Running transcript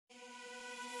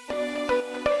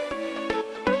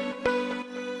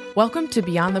Welcome to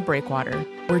Beyond the Breakwater,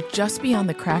 where just beyond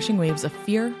the crashing waves of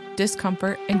fear,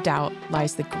 discomfort, and doubt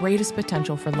lies the greatest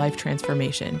potential for life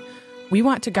transformation. We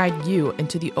want to guide you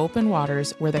into the open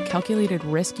waters where the calculated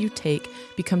risk you take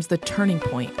becomes the turning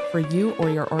point for you or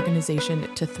your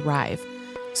organization to thrive.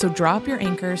 So draw up your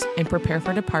anchors and prepare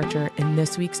for departure in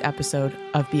this week's episode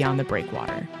of Beyond the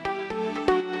Breakwater.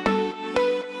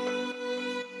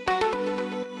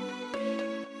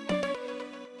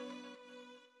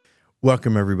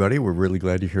 Welcome, everybody. We're really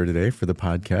glad you're here today for the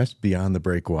podcast, Beyond the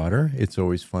Breakwater. It's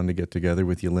always fun to get together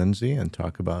with you, Lindsay, and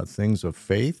talk about things of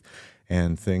faith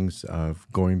and things of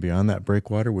going beyond that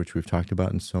breakwater, which we've talked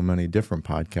about in so many different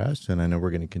podcasts. And I know we're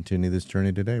going to continue this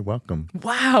journey today. Welcome.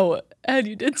 Wow, Ed,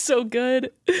 you did so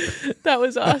good. That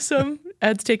was awesome.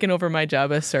 Ed's taken over my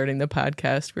job as starting the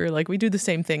podcast. We were like, we do the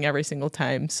same thing every single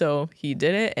time. So he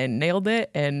did it and nailed it,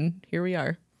 and here we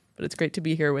are. But it's great to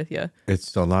be here with you.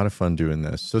 It's a lot of fun doing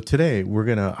this. So today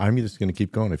I'm just going to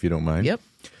keep going if you don't mind. Yep.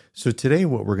 So today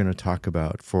what we're going to talk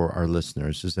about for our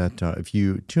listeners is that if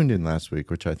you tuned in last week,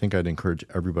 which I think I'd encourage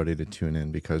everybody to tune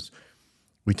in, because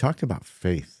we talked about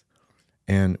faith,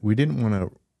 and we didn't want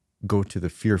to go to the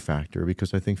fear factor,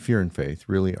 because I think fear and faith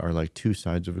really are like two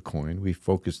sides of a coin. We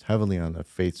focused heavily on the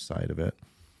faith side of it,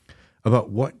 about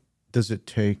what does it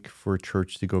take for a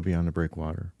church to go beyond the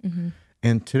breakwater. Mm-hmm.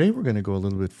 And today we're going to go a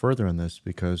little bit further on this,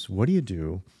 because what do you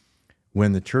do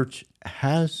when the church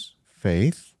has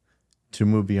faith to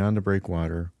move beyond the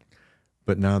breakwater,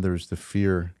 but now there's the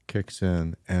fear kicks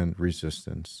in and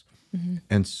resistance? Mm-hmm.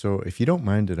 And so if you don't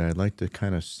mind it, I'd like to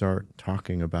kind of start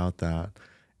talking about that.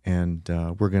 And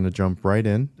we're going to jump right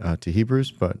in to Hebrews,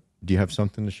 but do you have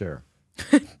something to share?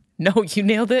 No, you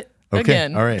nailed it. Okay.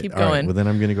 Again. All right. Keep All going. right. Well, then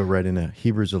I'm going to go right into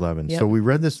Hebrews 11. Yep. So we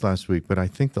read this last week, but I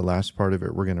think the last part of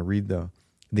it, we're going to read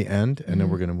the end, and then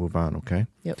we're going to move on, okay?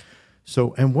 Yep.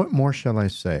 So, and what more shall I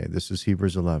say? This is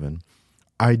Hebrews 11.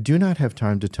 I do not have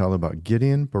time to tell about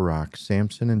Gideon, Barak,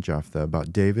 Samson, and Jephthah,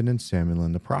 about David and Samuel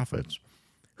and the prophets,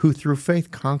 who through faith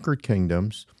conquered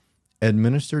kingdoms,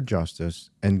 administered justice,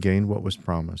 and gained what was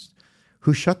promised,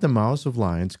 who shut the mouths of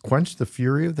lions, quenched the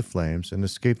fury of the flames, and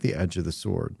escaped the edge of the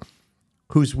sword,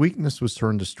 whose weakness was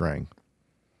turned to strength,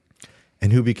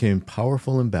 and who became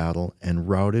powerful in battle and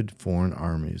routed foreign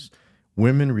armies.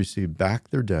 Women received back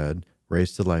their dead,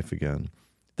 raised to life again.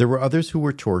 There were others who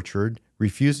were tortured,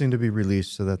 refusing to be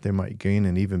released so that they might gain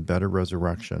an even better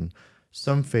resurrection.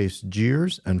 Some faced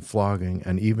jeers and flogging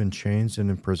and even chains and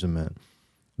imprisonment.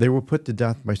 They were put to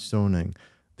death by stoning.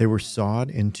 They were sawed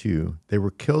in two. They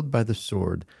were killed by the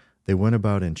sword. They went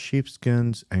about in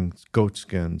sheepskins and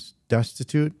goatskins,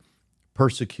 destitute,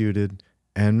 persecuted,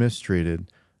 and mistreated.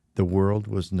 The world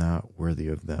was not worthy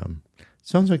of them.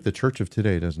 Sounds like the church of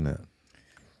today, doesn't it?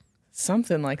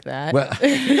 Something like that. Well,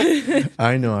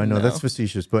 I know, No. that's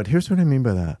facetious, but here's what I mean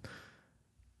by that.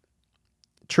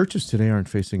 Churches today aren't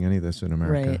facing any of this in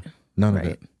America. Right. None Right.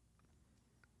 of it.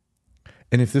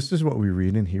 And if this is what we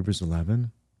read in Hebrews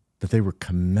 11, that they were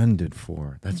commended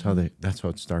for, that's how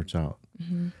it starts out.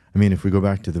 Mm-hmm. I mean, if we go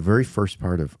back to the very first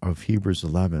part of Hebrews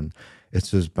 11, it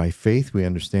says, by faith we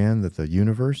understand that the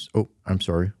universe,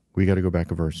 we got to go back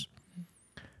a verse.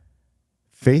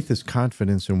 Faith is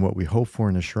confidence in what we hope for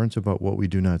and assurance about what we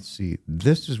do not see.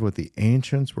 This is what the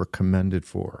ancients were commended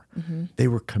for. Mm-hmm. They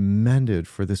were commended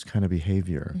for this kind of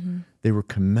behavior. Mm-hmm. They were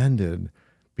commended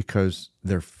because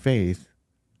their faith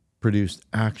produced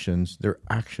actions. Their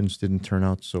actions didn't turn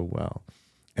out so well.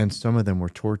 And some of them were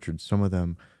tortured. Some of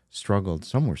them struggled.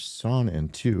 Some were sawn in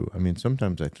two. I mean,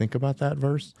 sometimes I think about that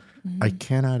verse. Mm-hmm. I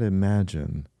cannot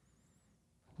imagine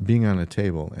being on a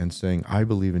table and saying, I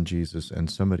believe in Jesus,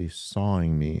 and somebody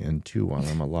sawing me in two while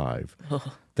I'm alive.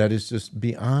 That is just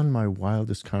beyond my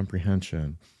wildest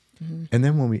comprehension. Mm-hmm. And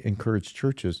then when we encourage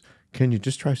churches, can you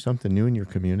just try something new in your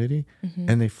community? Mm-hmm.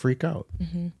 And they freak out.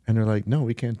 Mm-hmm. And they're like, no,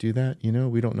 we can't do that.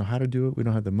 We don't know how to do it. We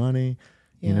don't have the money,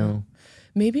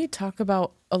 Maybe talk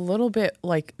about a little bit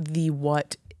like the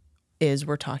what is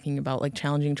we're talking about, like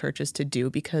challenging churches to do,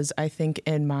 because I think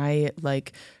in my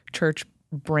like church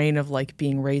brain of like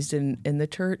being raised in the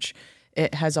church,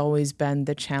 it has always been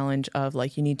the challenge of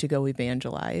like, you need to go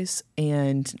evangelize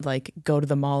and like go to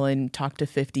the mall and talk to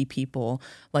 50 people.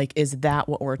 Like, is that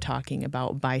what we're talking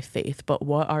about by faith? But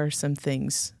what are some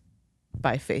things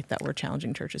by faith that we're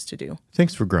challenging churches to do?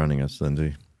 Thanks for grounding us,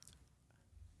 Lindsay.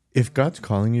 If God's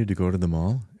calling you to go to the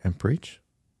mall and preach,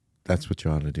 that's what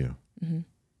you ought to do. Mm-hmm.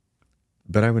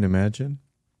 But I would imagine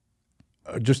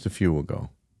just a few will go.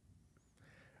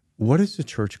 What is the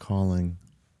church calling?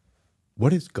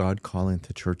 What is God calling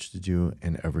the church to do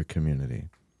in every community?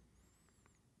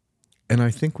 And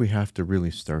I think we have to really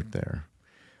start there,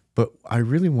 But I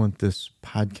really want this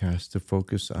podcast to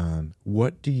focus on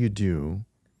what do you do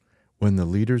when the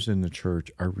leaders in the church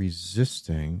are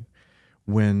resisting,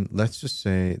 when, let's just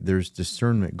say, there's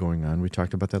discernment going on. We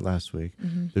talked about that last week.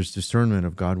 There's discernment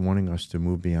of God wanting us to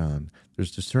move beyond.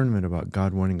 There's discernment about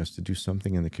God wanting us to do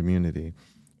something in the community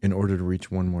in order to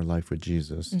reach one more life with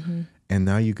Jesus. And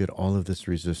now you get all of this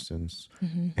resistance.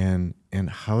 And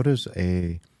how does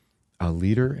a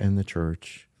leader in the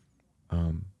church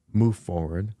move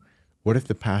forward? What if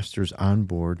the pastor's on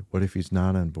board? What if he's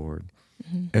not on board?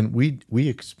 And we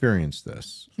experience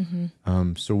this.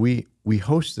 So we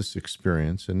host this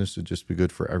experience, and this would just be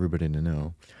good for everybody to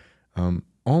know.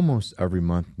 Almost every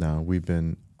month now, we've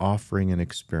been offering an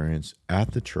experience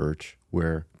at the church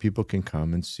where people can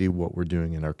come and see what we're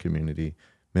doing in our community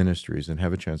ministries and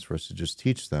have a chance for us to just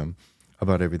teach them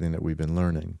about everything that we've been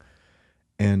learning.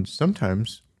 And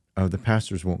sometimes the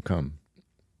pastors won't come.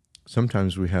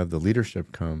 Sometimes we have the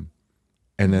leadership come,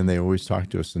 and then they always talk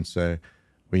to us and say,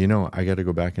 well, I got to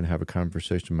go back and have a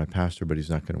conversation with my pastor, but he's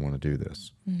not going to want to do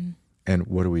this. And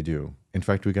what do? In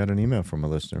fact, we got an email from a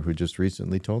listener who just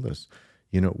recently told us,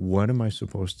 what am I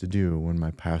supposed to do when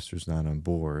my pastor's not on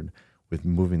board with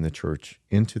moving the church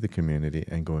into the community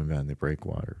and going beyond the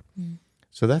breakwater?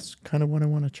 So that's kind of what I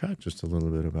want to chat just a little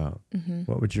bit about.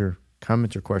 What would your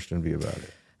comment or question be about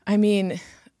it? I mean,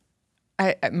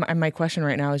 my question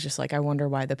right now is just like, I wonder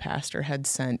why the pastor had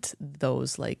sent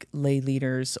those like lay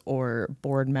leaders or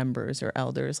board members or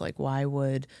elders. Like, why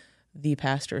would the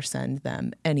pastor send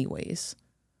them anyways?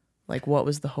 Like, what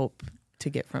was the hope to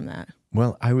get from that?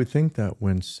 Well, I would think that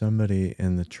when somebody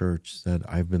in the church said,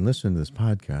 I've been listening to this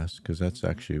podcast, because that's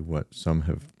actually what some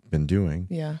have been doing.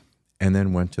 Yeah. And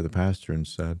then went to the pastor and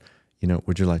said,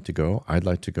 would you like to go? I'd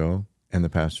like to go. And the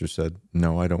pastor said,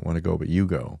 no, I don't want to go, but you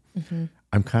go.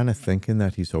 I'm kind of thinking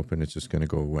that he's hoping it's just going to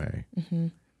go away.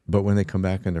 But when they come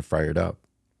back and they're fired up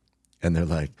and they're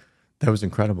like, that was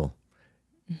incredible.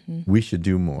 We should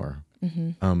do more.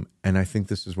 And I think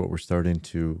this is what we're starting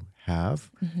to have.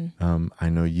 I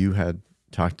know you had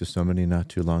talked to somebody not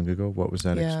too long ago. What was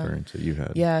that experience that you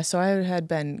had? Yeah, so I had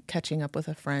been catching up with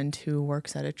a friend who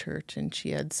works at a church, and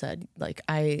she had said, like,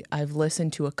 I've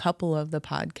listened to a couple of the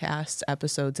podcast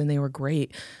episodes and they were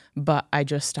great, but I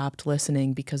just stopped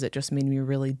listening because it just made me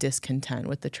really discontent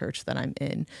with the church that I'm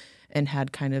in, and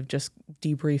had kind of just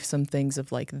debriefed some things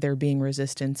of like there being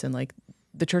resistance, and like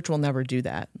the church will never do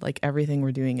that. Like everything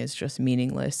we're doing is just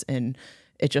meaningless, and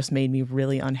it just made me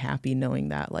really unhappy knowing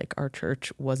that like our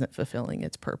church wasn't fulfilling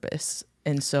its purpose.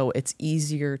 And so it's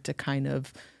easier to kind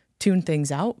of tune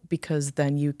things out, because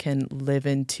then you can live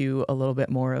into a little bit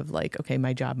more of like, okay,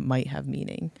 my job might have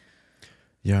meaning.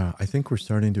 Yeah, I think we're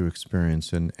starting to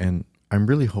experience, and I'm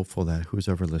really hopeful that who's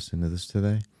ever listening to this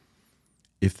today,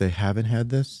 if they haven't had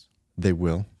this, they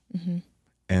will.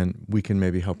 And we can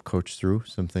maybe help coach through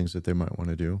some things that they might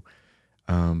want to do.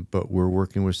 But we're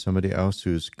working with somebody else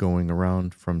who's going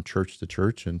around from church to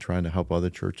church and trying to help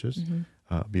other churches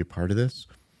be a part of this.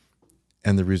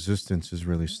 And the resistance is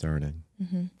really starting.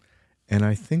 And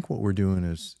I think what we're doing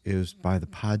is by the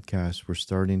podcast, we're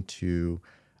starting to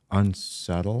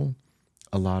unsettle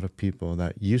a lot of people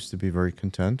that used to be very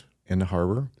content in the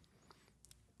harbor.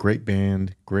 Great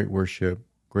band, great worship,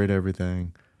 great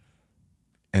everything.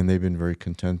 And they've been very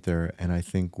content there. And I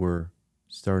think we're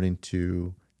starting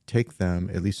to take them,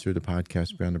 at least through the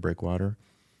podcast Beyond the Breakwater,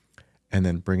 and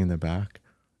then bringing them back.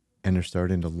 And they're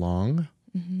starting to long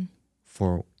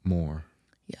for more.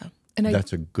 Yeah. And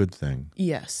that's a good thing.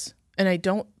 Yes. And I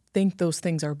don't think those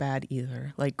things are bad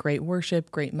either. Like great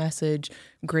worship, great message,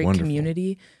 great Wonderful.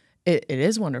 Community. It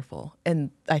is wonderful.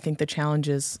 And I think the challenge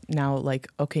is now like,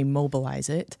 okay, mobilize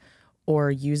it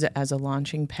or use it as a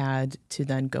launching pad to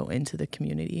then go into the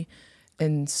community.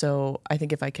 And so I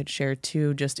think if I could share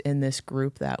too, just in this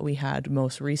group that we had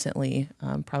most recently,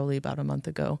 probably about a month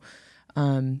ago,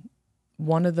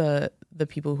 one of the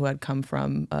people who had come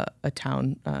from a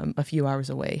town a few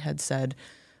hours away had said,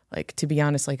 like, to be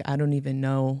honest, like, I don't even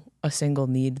know a single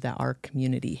need that our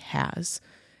community has.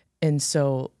 And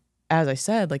so, as I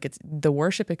said, like, it's the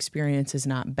worship experience is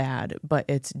not bad, but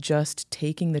it's just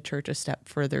taking the church a step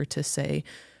further to say,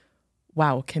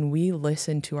 wow, can we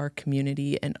listen to our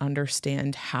community and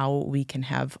understand how we can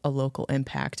have a local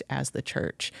impact as the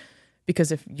church?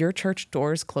 Because if your church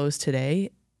doors closed today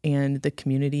and the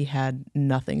community had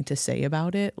nothing to say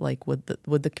about it, like, would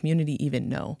the community even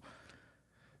know?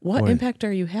 What impact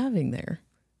are you having there?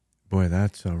 Boy,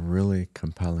 that's a really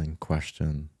compelling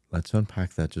question. Let's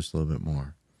unpack that just a little bit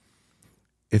more.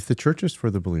 If the church is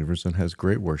for the believers and has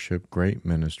great worship, great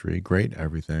ministry, great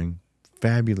everything,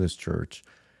 fabulous church,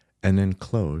 and then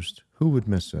closed, who would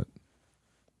miss it?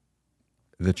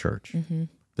 The church.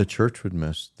 The church would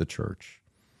miss the church.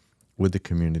 Would the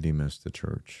community miss the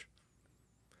church?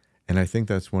 And I think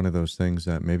that's one of those things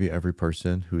that maybe every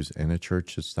person who's in a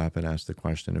church should stop and ask the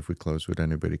question, if we close, would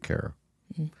anybody care?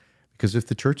 Because if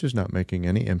the church is not making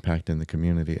any impact in the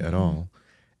community at all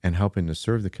and helping to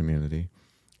serve the community,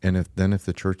 and if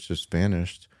the church just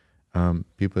vanished,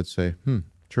 people would say,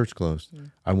 church closed.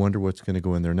 I wonder what's going to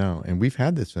go in there now. And we've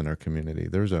had this in our community.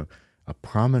 There's a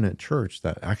prominent church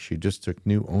that actually just took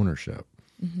new ownership.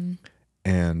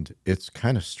 And it's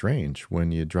kind of strange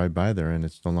when you drive by there and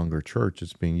it's no longer a church.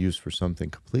 It's being used for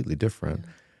something completely different.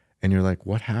 And you're like,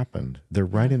 what happened? They're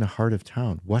right in the heart of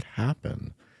town. What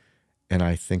happened? And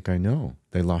I think I know.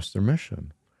 They lost their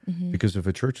mission. Because if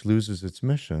a church loses its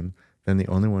mission, then the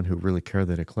only one who really care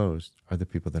that it closed are the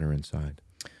people that are inside.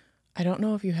 I don't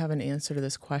know if you have an answer to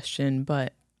this question,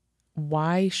 but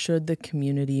why should the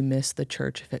community miss the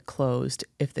church if it closed,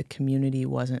 if the community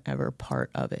wasn't ever part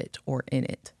of it or in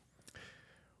it?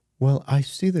 Well, I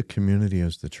see the community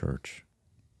as the church.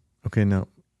 Okay, now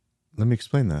let me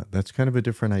explain that. That's kind of a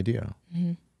different idea.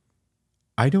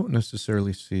 I don't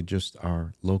necessarily see just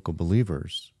our local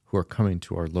believers who are coming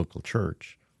to our local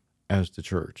church as the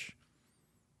church.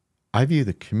 I view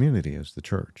the community as the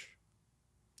church.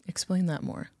 Explain that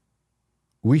more.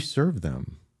 We serve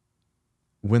them.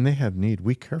 When they have need,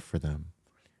 we care for them.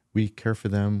 We care for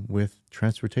them with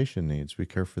transportation needs. We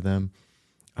care for them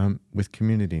with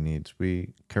community needs.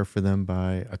 We care for them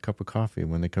by a cup of coffee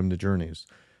when they come to Journeys.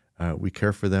 We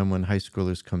care for them when high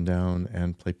schoolers come down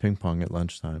and play ping pong at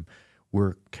lunchtime.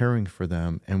 We're caring for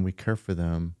them, and we care for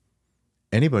them.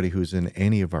 Anybody who's in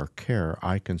any of our care,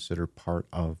 I consider part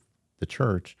of the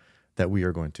church that we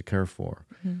are going to care for.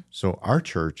 So our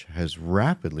church has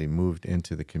rapidly moved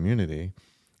into the community.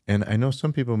 And I know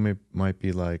some people might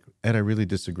be like, Ed, I really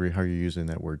disagree how you're using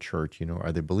that word church. You know,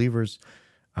 are they believers?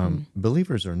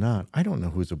 Believers or not, I don't know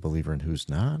who's a believer and who's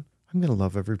not. I'm going to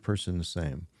love every person the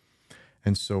same.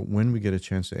 And so when we get a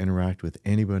chance to interact with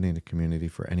anybody in the community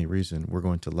for any reason, we're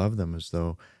going to love them as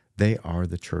though they are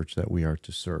the church that we are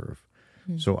to serve.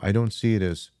 So I don't see it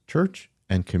as church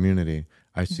and community.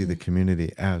 I see the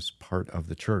community as part of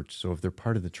the church. So if they're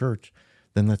part of the church,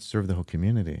 then let's serve the whole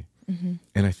community.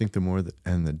 And I think the more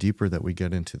and the deeper that we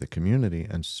get into the community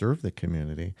and serve the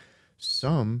community,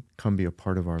 some come be a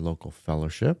part of our local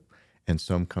fellowship, and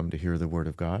some come to hear the word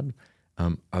of God.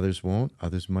 Others won't.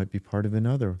 Others might be part of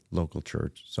another local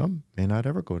church. Some may not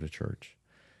ever go to church.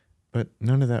 But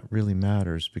none of that really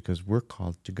matters because we're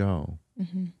called to go.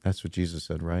 That's what Jesus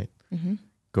said, right?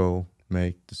 Go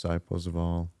make disciples of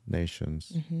all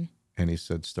nations. And he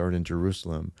said, start in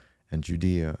Jerusalem and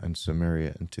Judea and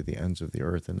Samaria and to the ends of the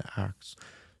earth in Acts.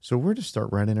 So we're to start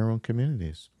right in our own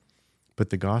communities. But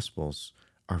the Gospels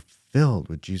are filled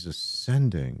with Jesus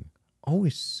sending,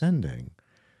 always sending.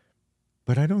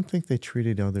 But I don't think they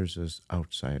treated others as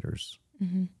outsiders.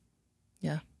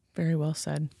 Yeah, very well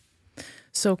said.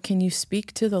 So can you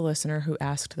speak to the listener who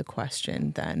asked the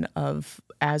question then of,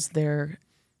 as they're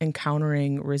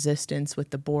encountering resistance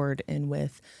with the board and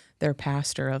with their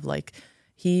pastor, of like,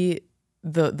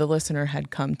 the listener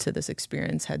had come to this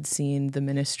experience, had seen the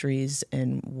ministries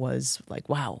and was like,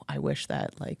 wow, I wish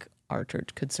that like our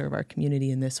church could serve our community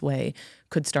in this way,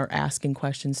 could start asking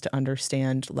questions to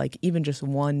understand like even just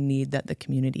one need that the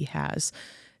community has.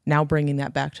 Now bringing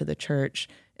that back to the church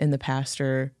and the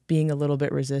pastor being a little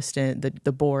bit resistant,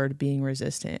 the board being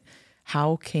resistant,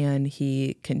 how can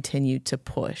he continue to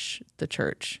push the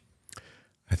church?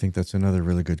 I think that's another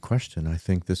really good question. I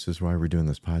think this is why we're doing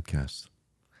this podcast.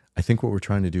 I think what we're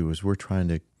trying to do is we're trying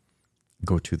to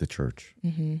go to the church.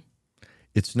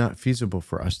 It's not feasible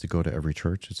for us to go to every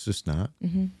church. It's just not.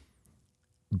 And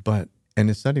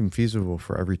it's not even feasible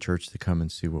for every church to come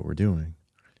and see what we're doing.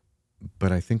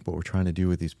 But I think what we're trying to do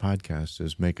with these podcasts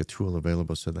is make a tool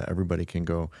available so that everybody can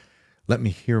go, let me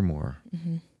hear more.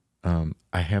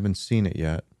 I haven't seen it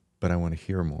yet, but I want to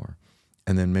hear more.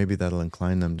 And then maybe that'll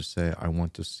incline them to say, I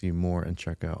want to see more and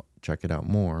check it out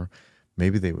more.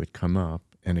 Maybe they would come up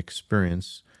and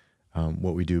experience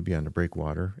what we do Beyond the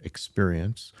Breakwater,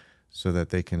 experience, so that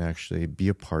they can actually be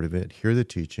a part of it, hear the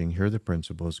teaching, hear the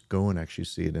principles, go and actually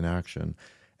see it in action,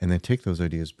 and then take those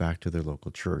ideas back to their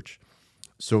local church.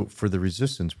 So for the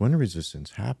resistance, when a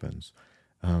resistance happens,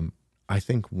 I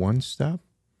think one step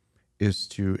is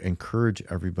to encourage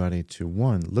everybody to,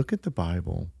 one, look at the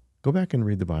Bible, go back and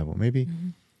read the Bible. Maybe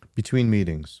between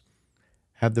meetings,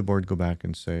 have the board go back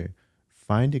and say,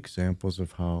 find examples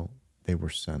of how they were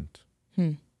sent.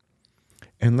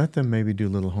 And let them maybe do a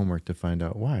little homework to find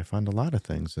out why. I found a lot of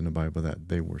things in the Bible that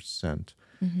they were sent.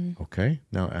 Okay,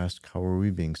 now ask, how are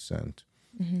we being sent?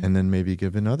 and then maybe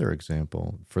give another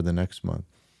example for the next month.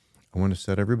 I want to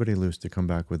set everybody loose to come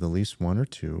back with at least one or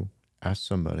two. Ask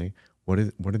somebody, what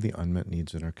are the unmet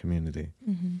needs in our community?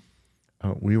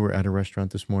 We were at a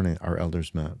restaurant this morning. Our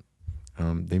elders met.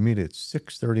 They meet at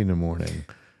 6:30 in the morning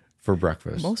for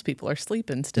breakfast. Most people are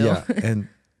sleeping still. Yeah,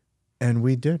 and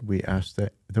we did. We asked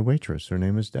the waitress. Her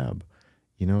name is Deb.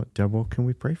 Deb, what can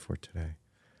we pray for today?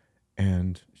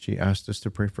 And she asked us to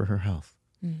pray for her health.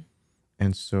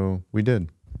 And so we did.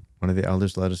 One of the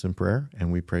elders led us in prayer,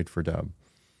 and we prayed for Deb.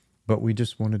 But we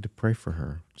just wanted to pray for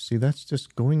her. See, that's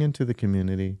just going into the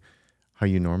community how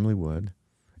you normally would,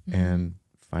 and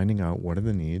finding out what are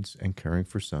the needs and caring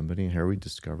for somebody. And here we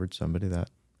discovered somebody that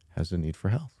has a need for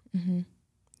health.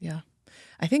 Yeah.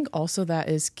 I think also that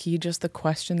is key, just the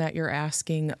question that you're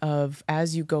asking of,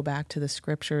 as you go back to the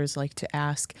scriptures, like to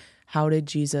ask, how did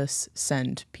Jesus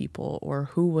send people, or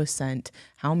who was sent?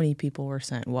 How many people were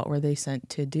sent? What were they sent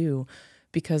to do?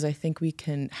 Because I think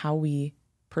how we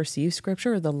perceive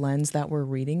scripture, the lens that we're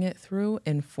reading it through,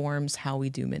 informs how we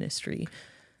do ministry.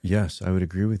 Yes, I would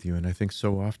agree with you. And I think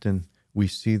so often we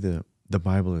see the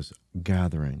Bible as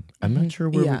gathering. I'm not sure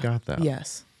where we got that.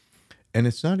 Yes. And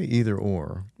it's not either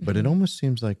or, but it almost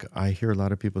seems like I hear a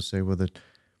lot of people say, well, that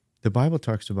the Bible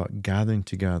talks about gathering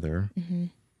together.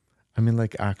 I mean,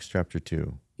 like Acts chapter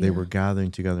 2. They were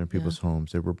gathering together in people's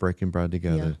homes. They were breaking bread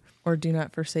together. Or do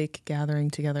not forsake gathering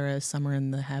together, as some are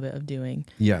in the habit of doing.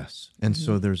 Yes. And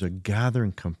so there's a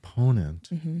gathering component,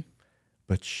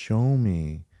 but show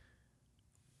me,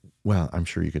 well, I'm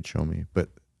sure you could show me, but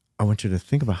I want you to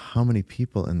think about how many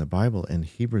people in the Bible in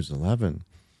Hebrews 11,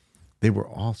 they were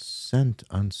all sent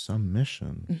on some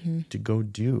mission to go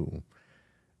do,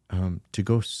 to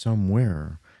go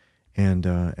somewhere. And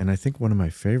I think one of my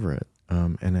favorite,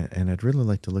 and I'd really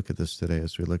like to look at this today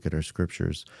as we look at our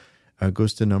scriptures,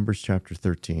 goes to Numbers chapter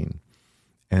 13.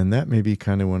 And that may be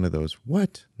kind of one of those,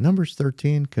 what? Numbers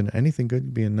 13? Can anything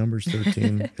good be in Numbers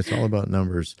 13? It's all about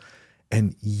numbers.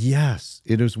 And yes,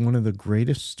 it is one of the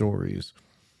greatest stories.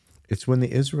 It's when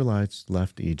the Israelites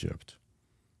left Egypt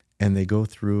and they go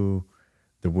through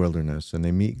the wilderness and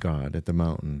they meet God at the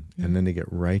mountain, and then they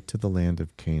get right to the land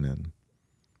of Canaan.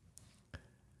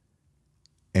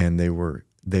 And they were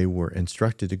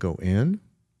instructed to go in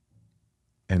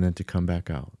and then to come back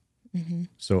out.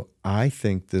 So I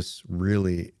think this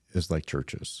really is like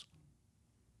churches.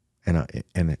 And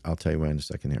I'll tell you why in a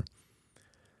second here.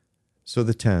 So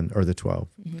the 10 or the 12,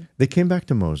 they came back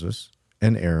to Moses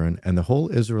and Aaron and the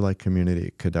whole Israelite community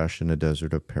at Kadesh in the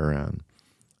desert of Paran.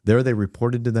 There they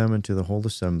reported to them and to the whole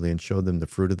assembly and showed them the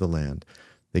fruit of the land.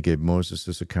 They gave Moses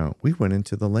this account. We went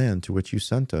into the land to which you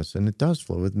sent us, and it does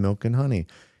flow with milk and honey.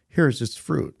 Here is its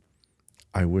fruit.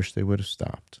 I wish they would have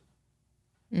stopped.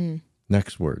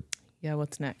 Next word. Yeah,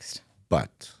 what's next?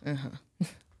 But.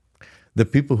 The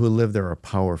people who live there are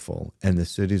powerful, and the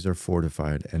cities are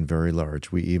fortified and very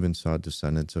large. We even saw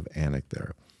descendants of Anak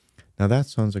there. Now that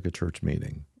sounds like a church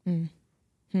meeting.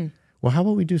 Well, how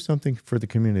about we do something for the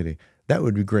community? That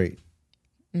would be great.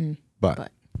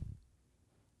 But.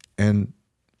 And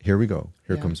here we go.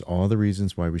 Here comes all the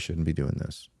reasons why we shouldn't be doing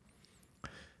this.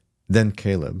 Then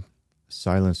Caleb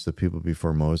silenced the people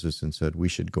before Moses and said, we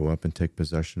should go up and take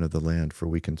possession of the land, for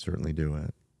we can certainly do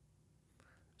it.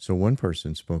 So one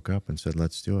person spoke up and said,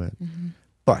 let's do it.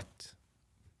 But,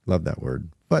 love that word,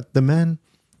 but the men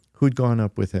who'd gone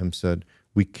up with him said,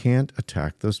 we can't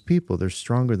attack those people. They're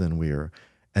stronger than we are.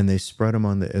 And they spread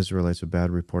among the Israelites a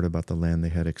bad report about the land they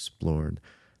had explored.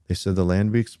 They said, the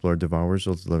land we explored devours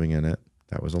those living in it.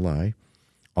 That was a lie.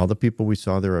 All the people we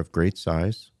saw there are of great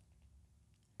size.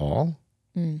 All?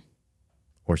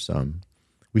 Or some.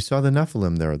 We saw the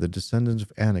Nephilim there. The descendants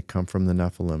of Anak come from the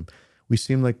Nephilim. We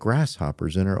seem like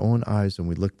grasshoppers in our own eyes, and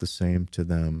we look the same to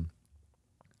them.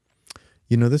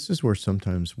 You know, this is where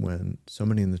sometimes when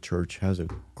somebody in the church has a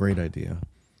great idea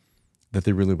that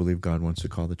they really believe God wants to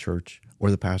call the church, or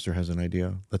the pastor has an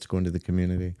idea, let's go into the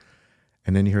community,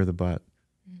 and then you hear the but.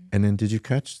 And then did you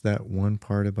catch that one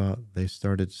part about they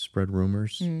started to spread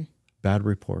rumors, bad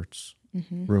reports,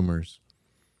 rumors?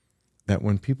 That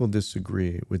when people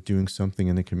disagree with doing something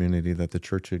in the community, that the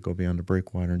church should go beyond the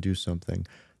breakwater and do something,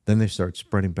 then they start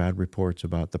spreading bad reports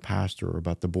about the pastor or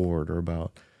about the board or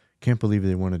about, can't believe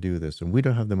they want to do this, and we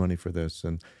don't have the money for this.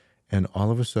 And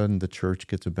all of a sudden the church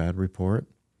gets a bad report,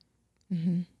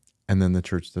 and then the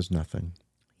church does nothing.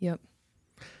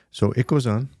 So it goes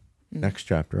on, next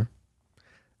chapter.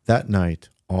 That night,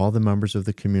 all the members of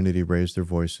the community raised their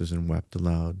voices and wept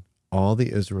aloud. All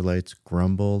the Israelites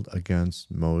grumbled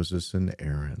against Moses and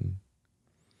Aaron.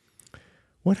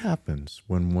 What happens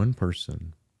when one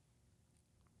person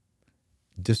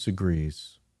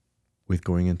disagrees with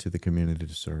going into the community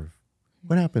to serve?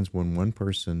 What happens when one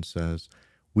person says,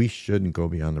 we shouldn't go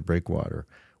beyond the breakwater?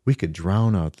 We could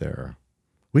drown out there.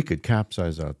 We could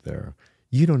capsize out there.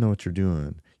 You don't know what you're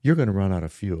doing. You're going to run out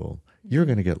of fuel. You're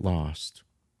going to get lost.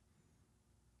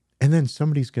 And then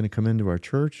somebody's going to come into our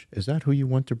church. Is that who you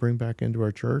want to bring back into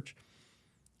our church?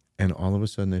 And all of a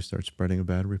sudden they start spreading a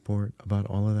bad report about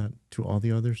all of that to all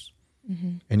the others.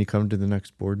 Mm-hmm. And you come to the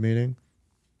next board meeting.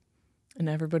 And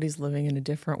everybody's living in a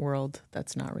different world.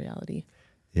 That's not reality.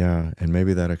 Yeah. And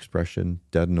maybe that expression,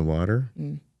 dead in the water,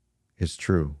 is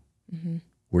true. Mm-hmm.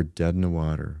 We're dead in the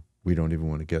water. We don't even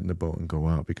want to get in the boat and go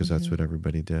out because that's what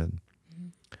everybody did. Mm-hmm.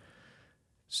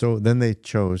 So then they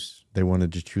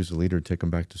wanted to choose a leader to take them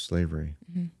back to slavery.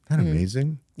 Mm-hmm. Isn't that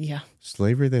amazing? Yeah.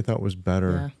 Slavery they thought was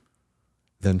better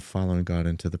than following God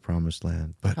into the promised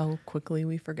land. But how quickly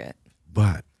we forget.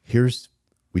 But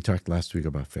we talked last week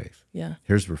about faith. Yeah.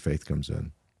 Here's where faith comes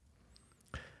in.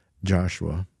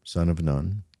 Joshua, son of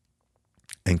Nun,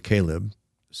 and Caleb,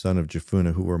 son of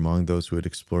Jephunneh, who were among those who had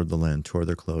explored the land, tore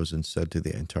their clothes and said to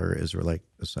the entire Israelite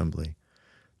assembly,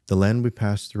 the land we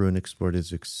passed through and explored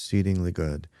is exceedingly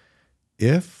good.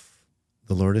 If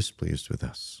the Lord is pleased with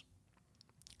us,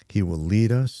 he will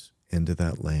lead us into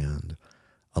that land,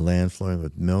 a land flowing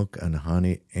with milk and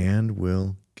honey, and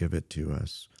will give it to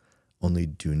us. Only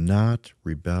do not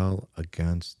rebel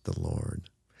against the Lord,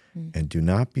 and do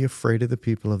not be afraid of the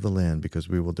people of the land, because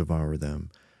we will devour them.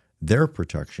 Their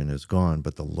protection is gone,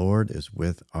 but the Lord is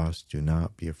with us. Do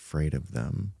not be afraid of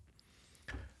them.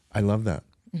 I love that.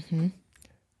 Mm-hmm.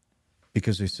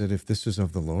 Because they said, if this is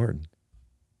of the Lord,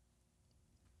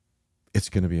 it's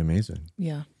going to be amazing.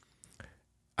 Yeah.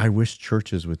 I wish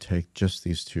churches would take just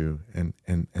these two, and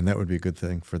that would be a good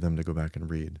thing for them to go back and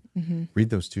read. Mm-hmm.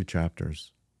 Read those 2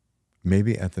 chapters.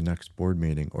 Maybe at the next board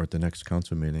meeting or at the next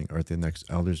council meeting or at the next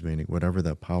elders meeting, whatever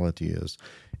that polity is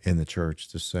in the church,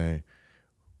 to say,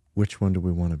 which one do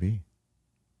we want to be?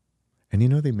 And you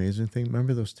know the amazing thing?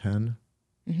 Remember those 10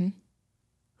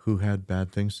 who had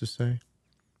bad things to say?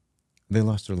 They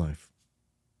lost their life.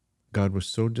 God was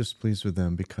so displeased with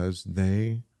them because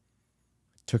they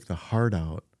took the heart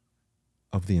out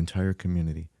of the entire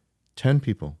community. 10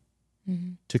 people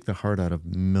took the heart out of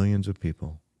millions of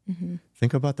people. Mm-hmm.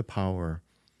 Think about the power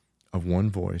of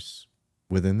one voice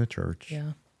within the church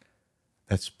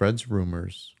that spreads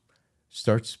rumors,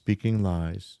 starts speaking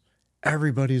lies.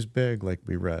 Everybody's big, like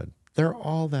we read. They're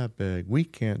all that big. We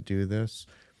can't do this.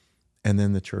 And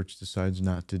then the church decides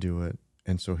not to do it.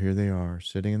 And so here they are,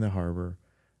 sitting in the harbor,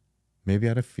 maybe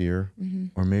out of fear,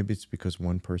 or maybe it's because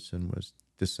one person was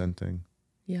dissenting.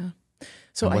 Yeah.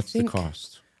 So and what's I think the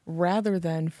cost? Rather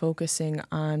than focusing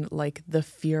on like the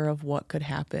fear of what could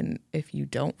happen if you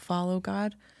don't follow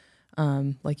God,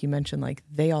 like you mentioned, like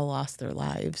they all lost their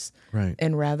lives. Right.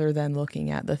 And rather than looking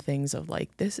at the things of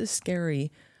like, this is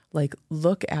scary, like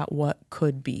look at what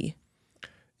could be.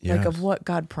 Yes. Like of what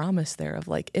God promised there, of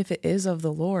like, if it is of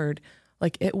the Lord,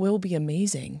 like it will be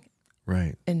amazing.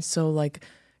 Right. And so like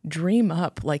dream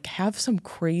up, like have some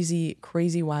crazy,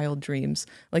 crazy wild dreams.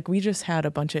 Like we just had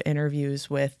a bunch of interviews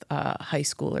with high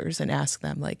schoolers and asked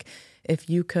them like, if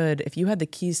you had the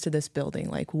keys to this building,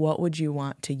 like what would you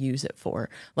want to use it for?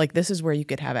 Like this is where you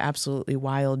could have absolutely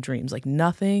wild dreams. Like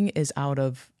nothing is out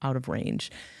of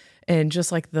range. And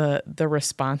just like the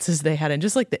responses they had, and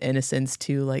just like the innocence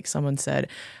too, like someone said,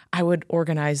 I would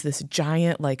organize this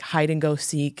giant like hide and go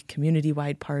seek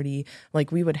community-wide party.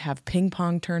 Like we would have ping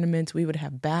pong tournaments. We would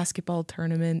have basketball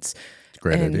tournaments.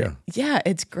 Great idea. Yeah,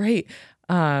 it's great.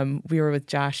 We were with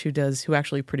Josh, who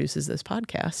actually produces this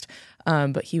podcast.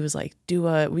 But he was like,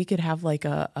 we could have like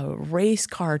a race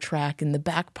car track in the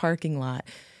back parking lot.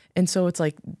 And so it's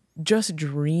like, just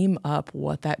dream up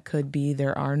what that could be.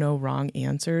 There are no wrong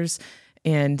answers,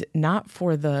 and not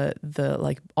for the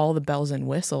like all the bells and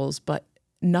whistles, but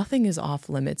nothing is off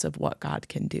limits of what God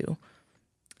can do.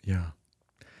 Yeah.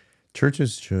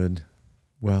 Churches should,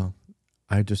 well,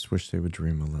 I just wish they would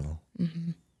dream a little.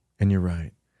 Mm-hmm. And you're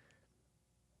right.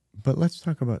 But let's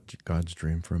talk about God's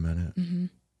dream for a minute. Mm-hmm.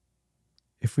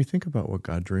 If we think about what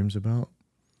God dreams about,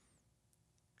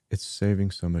 it's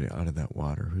saving somebody out of that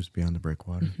water who's beyond the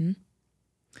breakwater. Mm-hmm.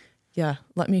 Yeah.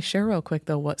 Let me share real quick,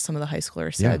 though, what some of the high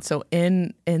schoolers said. Yeah. So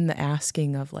in the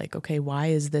asking of like, okay, why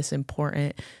is this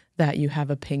important that you have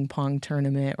a ping pong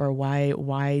tournament, or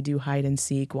why do hide and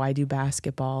seek? Why do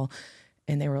basketball?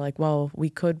 And they were like, well, we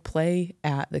could play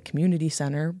at the community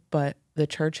center, but the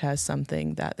church has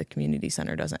something that the community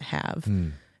center doesn't have.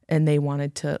 And they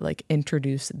wanted to like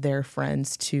introduce their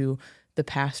friends to the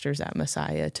pastors at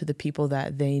Messiah, to the people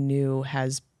that they knew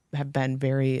have been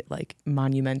very like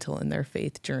monumental in their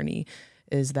faith journey.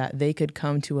 is that they could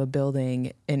come to a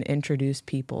building and introduce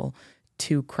people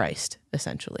to Christ,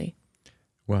 essentially.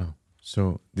 Wow.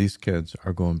 So these kids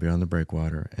are going beyond the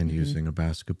breakwater and using a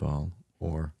basketball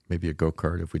or maybe a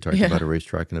go-kart if we talked about a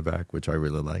racetrack in the back, which I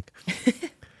really like.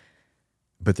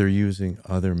 But they're using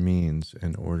other means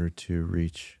in order to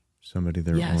reach somebody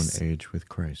their own age with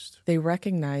Christ. They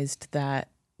recognized that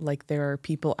like there are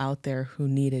people out there who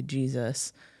needed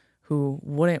Jesus, who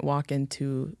wouldn't walk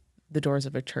into the doors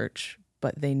of a church,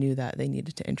 but they knew that they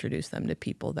needed to introduce them to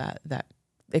people that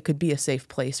it could be a safe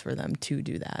place for them to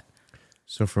do that.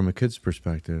 So from a kid's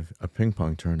perspective, a ping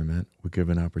pong tournament would give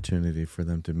an opportunity for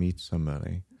them to meet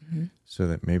somebody so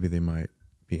that maybe they might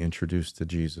be introduced to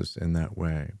Jesus in that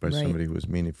way by somebody who was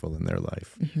meaningful in their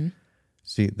life.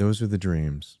 See, those are the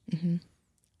dreams.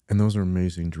 And those are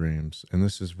amazing dreams. And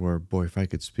this is where, boy, if I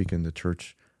could speak into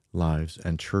church lives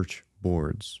and church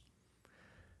boards,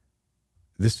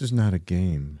 this is not a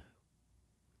game.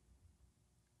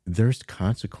 There's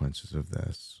consequences of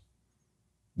this.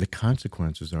 The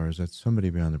consequences is that somebody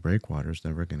beyond the breakwater is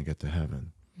never going to get to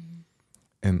heaven.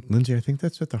 And Lindsay, I think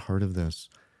that's at the heart of this.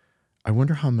 I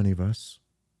wonder how many of us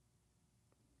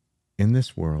in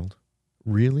this world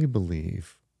really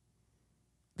believe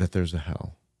that there's a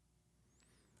hell.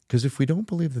 Because if we don't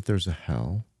believe that there's a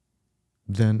hell,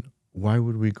 then why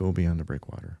would we go beyond the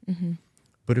breakwater?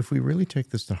 But if we really take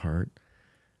this to heart,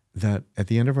 that at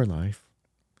the end of our life,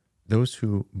 those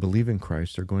who believe in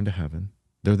Christ are going to heaven.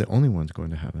 They're the only ones going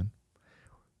to heaven.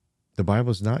 The Bible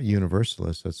is not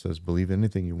universalist that says believe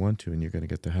anything you want to and you're going to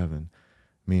get to heaven.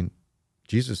 I mean,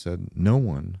 Jesus said, no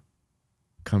one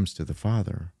comes to the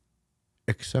Father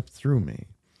except through me.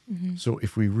 So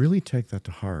if we really take that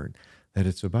to heart, that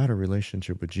it's about a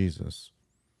relationship with Jesus,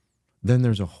 then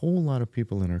there's a whole lot of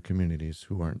people in our communities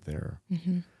who aren't there.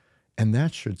 And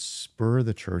that should spur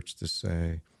the church to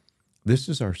say, this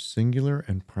is our singular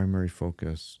and primary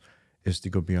focus, is to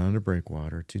go beyond a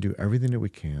breakwater, to do everything that we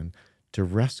can to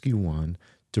rescue one,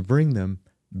 to bring them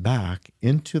back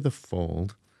into the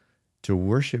fold, to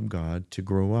worship God, to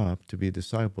grow up, to be a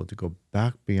disciple, to go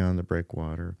back beyond the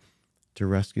breakwater, to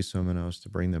rescue someone else, to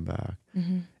bring them back.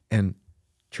 And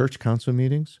church council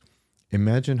meetings,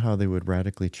 imagine how they would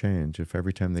radically change if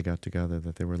every time they got together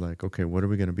that they were like, okay, what are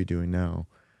we going to be doing now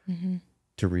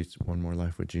to reach one more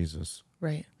life with Jesus?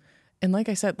 Right. And like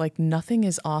I said, like nothing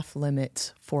is off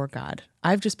limits for God.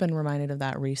 I've just been reminded of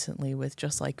that recently with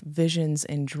just like visions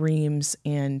and dreams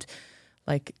and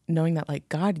like knowing that like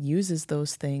God uses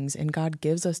those things and God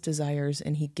gives us desires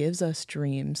and he gives us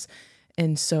dreams.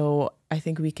 And so I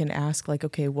think we can ask like,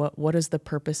 okay, what is the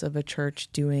purpose of a church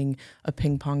doing a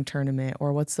ping pong tournament?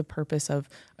 Or what's the purpose of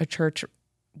a church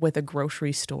with a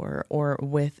grocery store or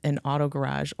with an auto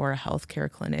garage or a healthcare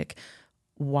clinic?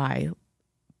 Why?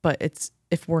 But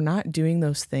if we're not doing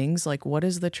those things, like what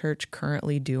is the church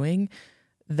currently doing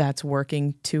that's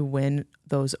working to win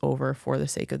those over for the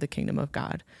sake of the kingdom of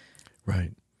God?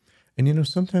 Right. And, you know,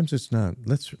 sometimes it's not.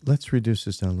 Let's reduce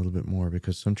this down a little bit more,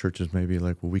 because some churches may be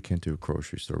like, well, we can't do a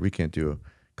grocery store. We can't do a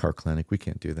car clinic. We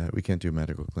can't do that. We can't do a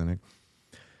medical clinic.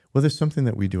 Well, there's something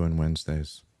that we do on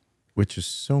Wednesdays, which is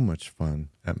so much fun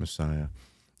at Messiah.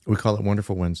 We call it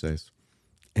Wonderful Wednesdays.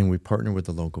 And we partner with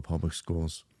the local public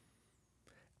schools.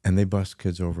 And they bus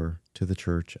kids over to the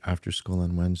church after school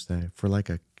on Wednesday for like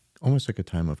almost like a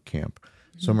time of camp.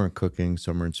 Some are in cooking,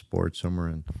 some are in sports, some are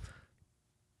in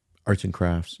arts and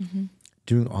crafts,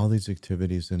 doing all these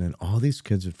activities. And then all these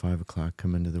kids at 5 o'clock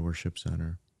come into the worship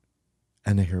center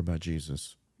and they hear about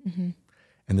Jesus. And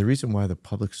the reason why the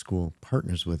public school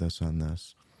partners with us on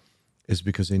this is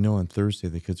because they know on Thursday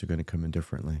the kids are going to come in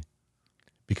differently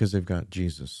because they've got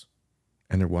Jesus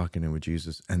and they're walking in with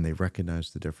Jesus and they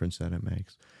recognize the difference that it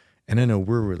makes. And I know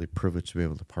we're really privileged to be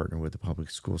able to partner with the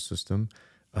public school system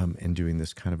in doing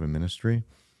this kind of a ministry,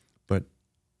 but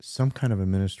some kind of a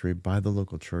ministry by the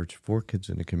local church for kids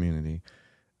in the community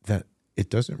that it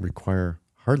doesn't require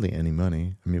hardly any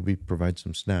money. I mean, we provide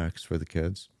some snacks for the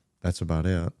kids. That's about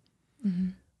it.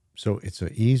 So it's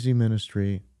an easy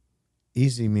ministry,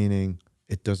 easy meaning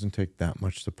it doesn't take that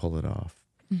much to pull it off.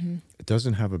 It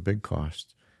doesn't have a big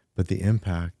cost, but the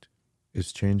impact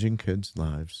is changing kids'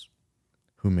 lives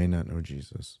who may not know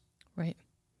Jesus. Right.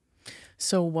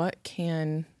 So what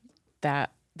can that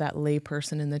lay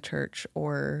person in the church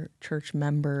or church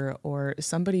member or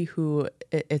somebody who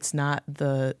it's not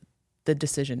the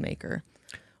decision maker,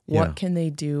 what can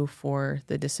they do for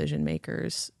the decision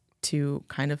makers to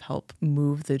kind of help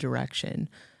move the direction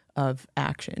of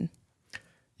action?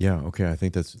 Yeah, okay, I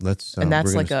think let's and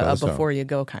that's like a before you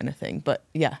go kind of thing, but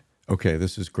yeah. Okay,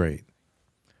 this is great.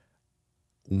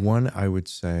 One, I would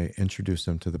say, introduce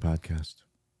them to the podcast.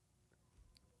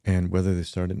 And whether they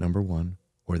start at number 1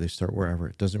 or they start wherever,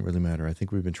 it doesn't really matter. I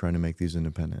think we've been trying to make these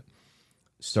independent.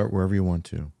 Start wherever you want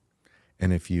to.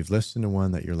 And if you've listened to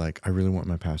one that you're like, I really want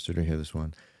my pastor to hear this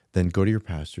one, then go to your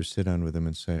pastor, sit down with him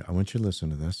and say, I want you to listen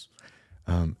to this.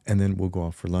 And then we'll go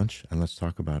out for lunch and let's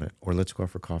talk about it. Or let's go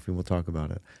out for coffee, we'll talk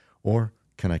about it. Or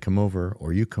can I come over,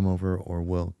 or you come over, or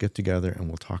we'll get together and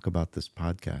we'll talk about this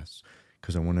podcast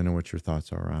because I want to know what your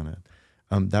thoughts are on it.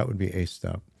 That would be a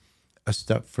step. A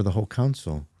step for the whole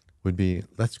council would be,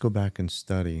 let's go back and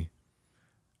study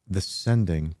the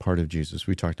sending part of Jesus.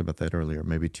 We talked about that earlier,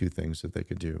 maybe 2 things that they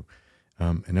could do.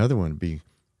 Another one would be,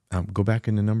 go back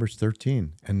into Numbers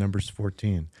 13 and Numbers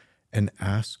 14 and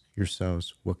ask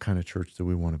yourselves, what kind of church do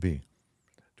we want to be?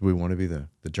 Do we want to be the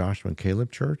Joshua and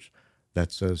Caleb church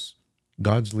that says,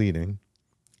 God's leading,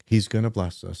 he's going to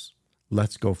bless us,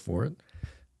 let's go for it?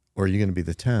 Or are you going to be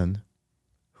the 10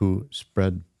 who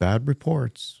spread bad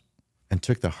reports and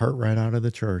took the heart right out of the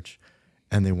church,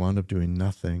 and they wound up doing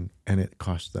nothing, and it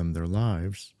cost them their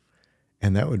lives?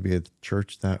 And that would be a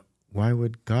church that, why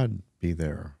would God be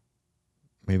there?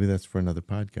 Maybe that's for another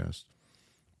podcast.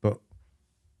 But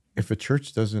if a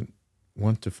church doesn't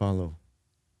want to follow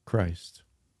Christ,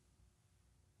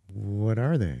 what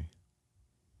are they?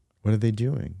 What are they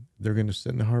doing? They're going to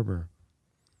sit in the harbor.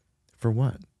 For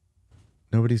what?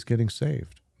 Nobody's getting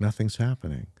saved. Nothing's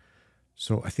happening.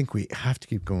 So I think we have to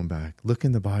keep going back. Look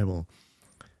in the Bible.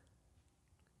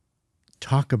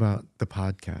 Talk about the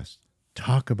podcast.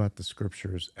 Talk about the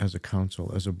scriptures as a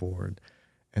council, as a board,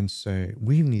 and say,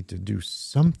 we need to do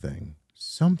something.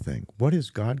 What is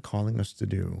God calling us to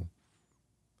do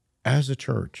as a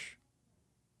church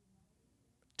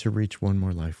to reach one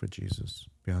more life with Jesus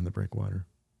beyond the breakwater?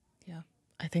 Yeah,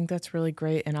 I think that's really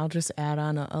great. And I'll just add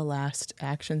on a last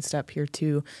action step here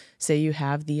too. Say you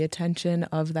have the attention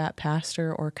of that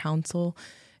pastor or council,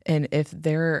 and if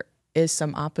there is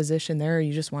some opposition there, or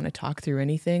you just want to talk through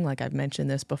anything, like I've mentioned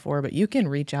this before, but you can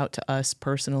reach out to us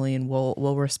personally and we'll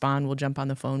respond. We'll jump on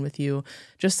the phone with you.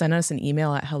 Just send us an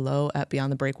email at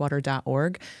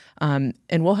hello@beyondthebreakwater.org. And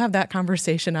we'll have that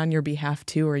conversation on your behalf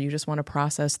too, or you just want to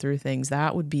process through things.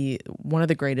 That would be one of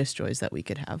the greatest joys that we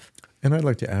could have. And I'd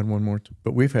like to add one more,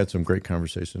 but we've had some great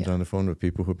conversations on the phone with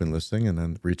people who've been listening and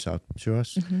then reached out to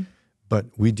us. Mm-hmm. But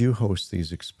we do host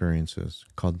these experiences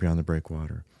called Beyond the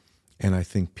Breakwater. And I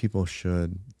think people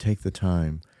should take the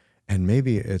time, and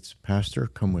maybe it's, Pastor,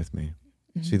 come with me.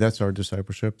 Mm-hmm. See, that's our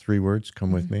discipleship. 3 words,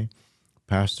 come with me.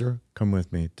 Pastor, come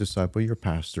with me. Disciple your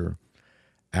pastor.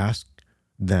 Ask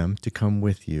them to come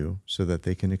with you so that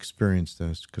they can experience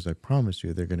this, because I promise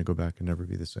you they're going to go back and never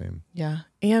be the same. Yeah.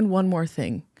 And one more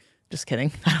thing. Just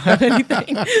kidding. I don't have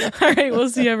anything. All right. We'll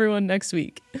see everyone next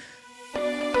week.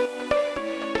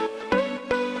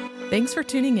 Thanks for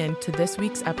tuning in to this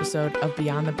week's episode of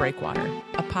Beyond the Breakwater,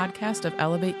 a podcast of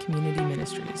Elevate Community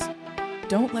Ministries.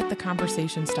 Don't let the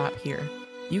conversation stop here.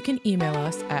 You can email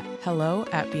us at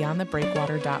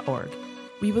hello@beyondthebreakwater.org.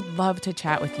 We would love to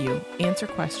chat with you, answer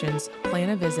questions, plan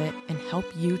a visit, and help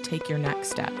you take your next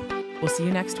step. We'll see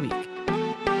you next week.